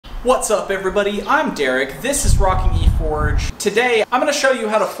What's up everybody, I'm Derek, this is Rocking eForge. Today I'm going to show you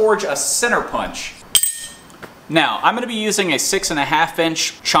how to forge a center punch. Now, I'm going to be using a 6.5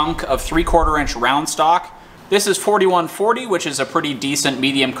 inch chunk of 3/4 inch round stock. This is 4140, which is a pretty decent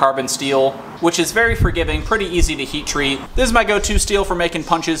medium carbon steel, which is very forgiving, pretty easy to heat treat. This is my go-to steel for making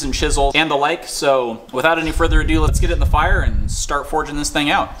punches and chisels and the like, so without any further ado, let's get it in the fire and start forging this thing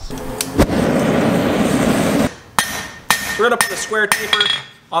out. We're going to put a square taper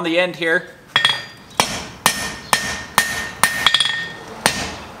on the end here.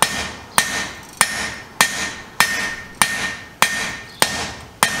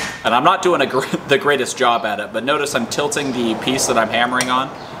 And I'm not doing the greatest job at it, but notice I'm tilting the piece that I'm hammering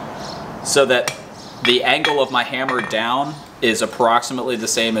on so that the angle of my hammer down is approximately the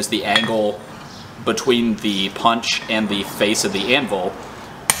same as the angle between the punch and the face of the anvil.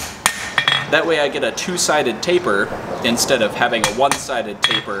 That way I get a two-sided taper instead of having a one-sided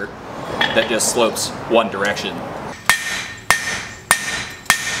taper that just slopes one direction.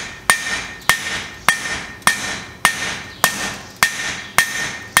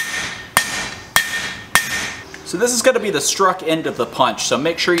 So this is going to be the struck end of the punch, so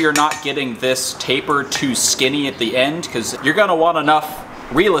make sure you're not getting this taper too skinny at the end, because you're going to want enough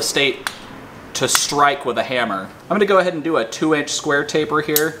real estate to strike with a hammer. I'm going to go ahead and do a 2-inch square taper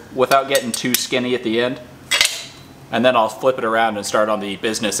here without getting too skinny at the end. And then I'll flip it around and start on the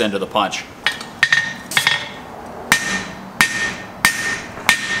business end of the punch.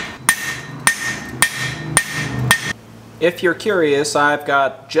 If you're curious, I've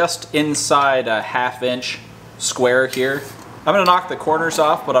got just inside a 1/2 inch square here. I'm going to knock the corners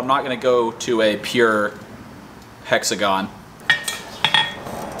off, but I'm not going to go to a pure hexagon.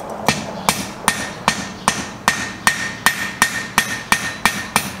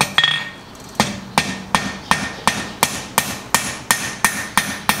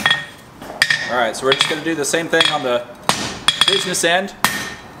 Alright, so we're just going to do the same thing on the business end.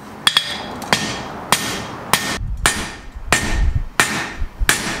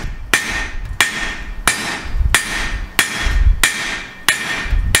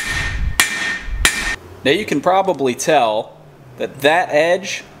 Now you can probably tell that that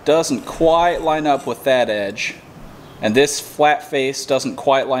edge doesn't quite line up with that edge, and this flat face doesn't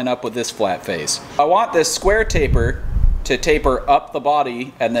quite line up with this flat face. I want this square taper to taper up the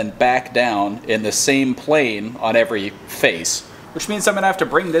body and then back down in the same plane on every face, which means I'm going to have to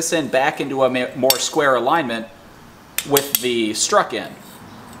bring this end back into a more square alignment with the struck end.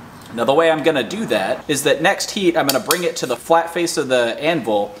 Now the way I'm going to do that is that next heat I'm going to bring it to the flat face of the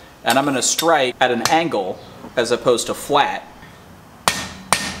anvil and I'm going to strike at an angle as opposed to flat.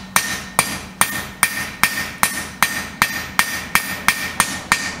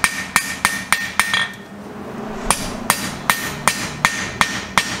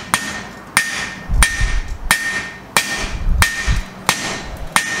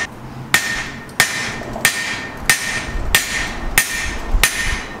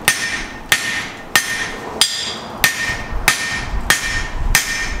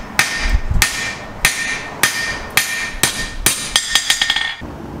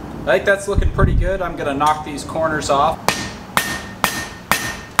 I think that's looking pretty good. I'm going to knock these corners off.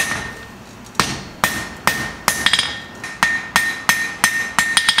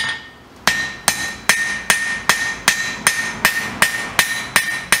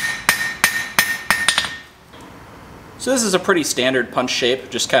 So this is a pretty standard punch shape,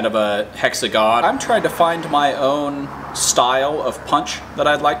 just kind of a hexagon. I'm trying to find my own style of punch that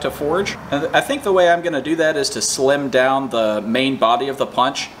I'd like to forge. And I think the way I'm going to do that is to slim down the main body of the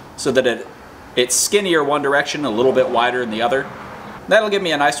punch so that it's skinnier one direction, a little bit wider in the other. That'll give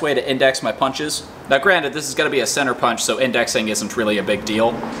me a nice way to index my punches. Now granted, this is going to be a center punch, so indexing isn't really a big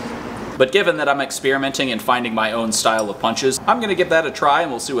deal. But given that I'm experimenting and finding my own style of punches, I'm going to give that a try and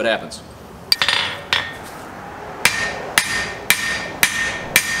we'll see what happens.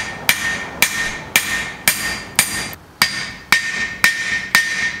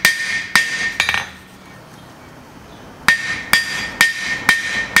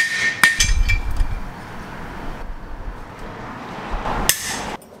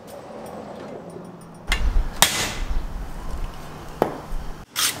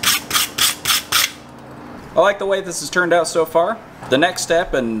 I like the way this has turned out so far. The next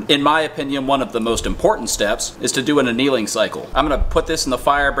step, and in my opinion one of the most important steps, is to do an annealing cycle. I'm going to put this in the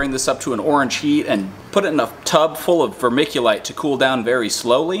fire, bring this up to an orange heat, and put it in a tub full of vermiculite to cool down very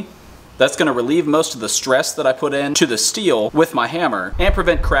slowly. That's going to relieve most of the stress that I put into the steel with my hammer and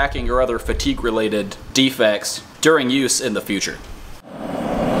prevent cracking or other fatigue-related defects during use in the future.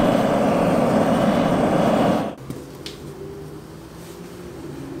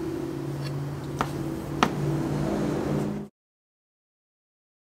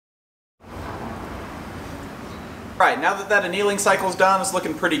 Alright, now that that annealing cycle's done, it's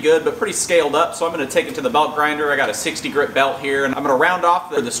looking pretty good, but pretty scaled up, so I'm going to take it to the belt grinder. I got a 60 grit belt here, and I'm going to round off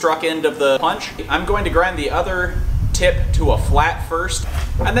the struck end of the punch. I'm going to grind the other tip to a flat first,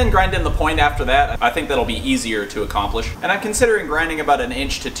 and then grind in the point after that. I think that'll be easier to accomplish. And I'm considering grinding about 1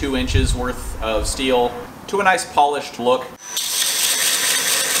 inch to 2 inches worth of steel to a nice polished look.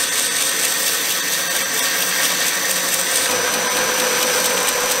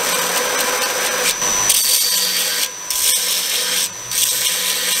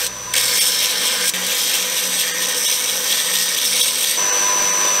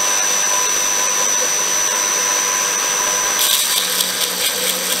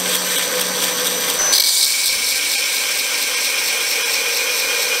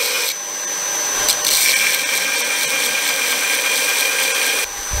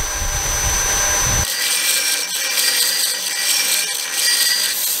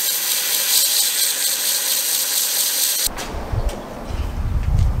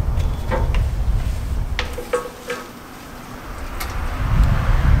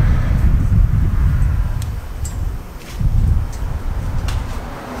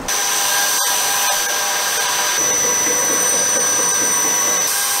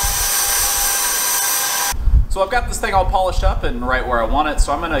 So I've got this thing all polished up and right where I want it,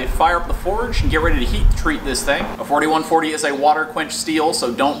 so I'm going to fire up the forge and get ready to heat treat this thing. A 4140 is a water quench steel,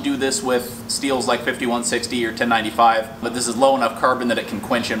 so don't do this with steels like 5160 or 1095, but this is low enough carbon that it can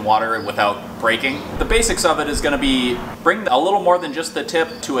quench in water without breaking. The basics of it is going to be bring a little more than just the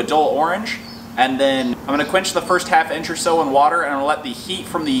tip to a dull orange, and then I'm going to quench the first ½ inch or so in water, and I'm going to let the heat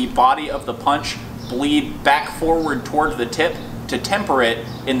from the body of the punch bleed back forward towards the tip to temper it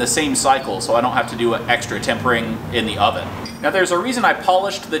in the same cycle, so I don't have to do extra tempering in the oven. Now there's a reason I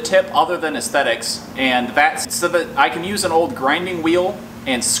polished the tip other than aesthetics, and that's so that I can use an old grinding wheel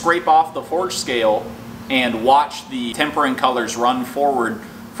and scrape off the forge scale and watch the tempering colors run forward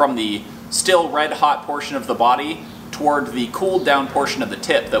from the still red hot portion of the body toward the cooled down portion of the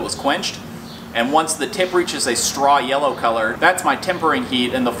tip that was quenched. And once the tip reaches a straw yellow color, that's my tempering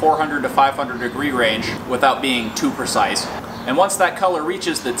heat in the 400 to 500 degree range without being too precise. And once that color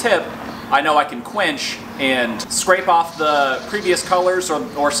reaches the tip, I know I can quench and scrape off the previous colors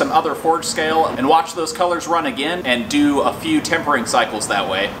or some other forge scale and watch those colors run again and do a few tempering cycles that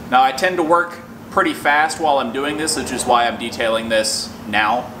way. Now I tend to work pretty fast while I'm doing this, which is why I'm detailing this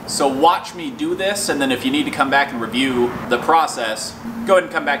now. So watch me do this, and then if you need to come back and review the process, go ahead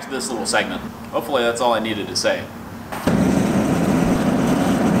and come back to this little segment. Hopefully that's all I needed to say.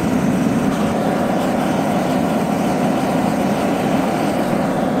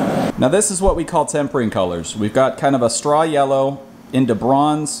 Now this is what we call tempering colors. We've got kind of a straw yellow into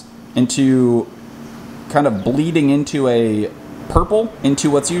bronze, into kind of bleeding into a purple, into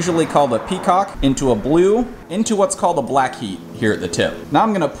what's usually called a peacock, into a blue, into what's called a black heat here at the tip. Now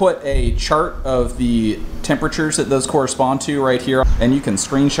I'm gonna put a chart of the temperatures that those correspond to right here, and you can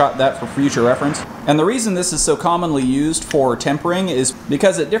screenshot that for future reference. And the reason this is so commonly used for tempering is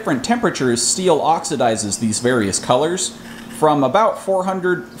because at different temperatures, steel oxidizes these various colors from about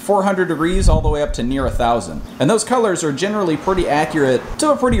 400 degrees all the way up to near 1,000. And those colors are generally pretty accurate to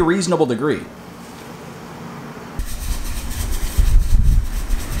a pretty reasonable degree.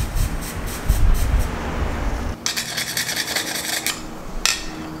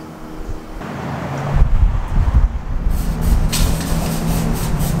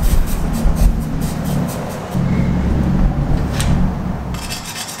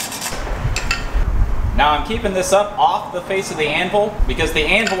 Now I'm keeping this up off the face of the anvil because the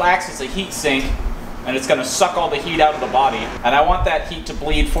anvil acts as a heat sink and it's going to suck all the heat out of the body. And I want that heat to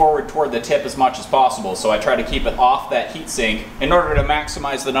bleed forward toward the tip as much as possible, so I try to keep it off that heat sink in order to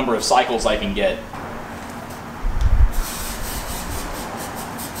maximize the number of cycles I can get.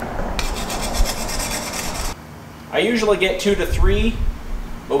 I usually get 2 to 3,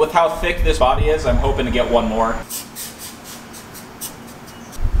 but with how thick this body is, I'm hoping to get 1 more.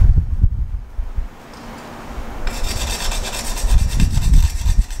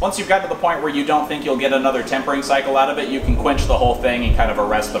 Once you've got to the point where you don't think you'll get another tempering cycle out of it, you can quench the whole thing and kind of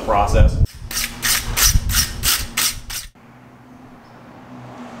arrest the process.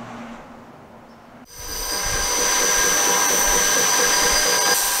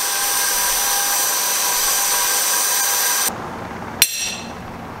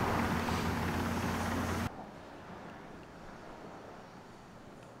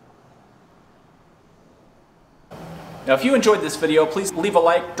 Now if you enjoyed this video, please leave a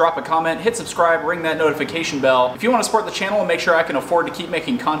like, drop a comment, hit subscribe, ring that notification bell. If you want to support the channel and make sure I can afford to keep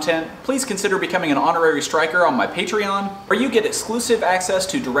making content, please consider becoming an honorary striker on my Patreon, where you get exclusive access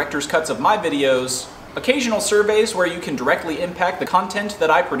to director's cuts of my videos occasional surveys where you can directly impact the content that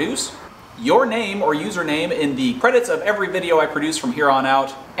I produce, your name or username in the credits of every video I produce from here on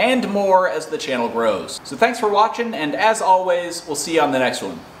out, and more as the channel grows. So thanks for watching, and as always, we'll see you on the next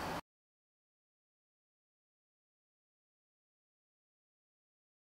one.